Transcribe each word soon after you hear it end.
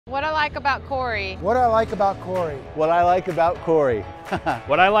What I like about Cory. What I like about Cory. What I like about Cory.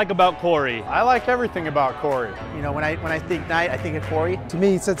 What I like about Cory. I like everything about Cory. You know, when I think night, I think of Cory. To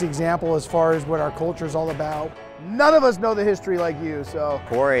me, he sets the example as far as what our culture is all about. None of us know the history like you, so.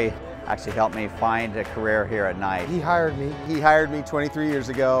 Cory actually helped me find a career here at night. He hired me. He hired me 23 years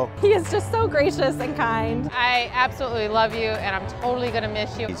ago. He is just so gracious and kind. I absolutely love you, and I'm totally going to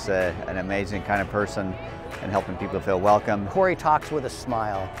miss you. He's an amazing kind of person and helping people feel welcome. Cory talks with a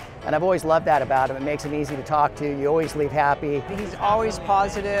smile, and I've always loved that about him. It makes him easy to talk to. You always leave happy. He's always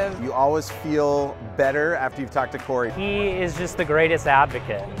positive. You always feel better after you've talked to Cory. He is just the greatest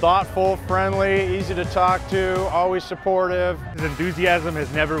advocate. Thoughtful, friendly, easy to talk to, always supportive. His enthusiasm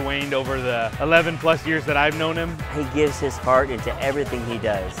has never waned over the 11+ years that I've known him. He gives his heart into everything he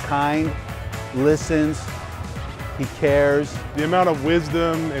does. Kind, listens, he cares. The amount of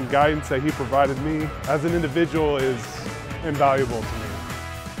wisdom and guidance that he provided me as an individual is invaluable to me.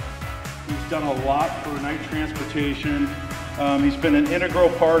 He's done a lot for night transportation. He's been an integral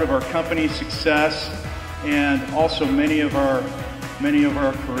part of our company's success and also many of our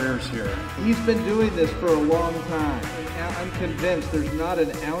careers here. He's been doing this for a long time. I'm convinced there's not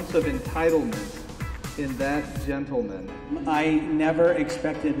an ounce of entitlement in that gentleman. I never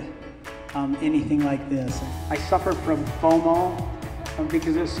expected anything like this. I suffer from FOMO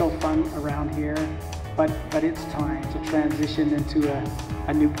because it's so fun around here, but it's time to transition into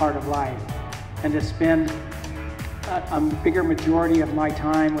a new part of life and to spend a bigger majority of my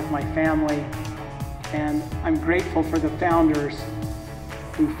time with my family. And I'm grateful for the founders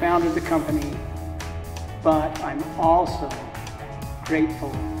who founded the company, but I'm also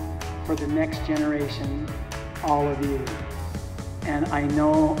grateful for the next generation, all of you. And I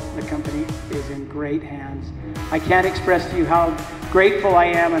know the company is in great hands. I can't express to you how grateful I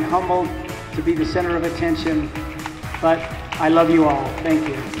am and humbled to be the center of attention, but I love you all. Thank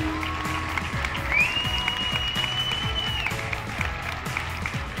you.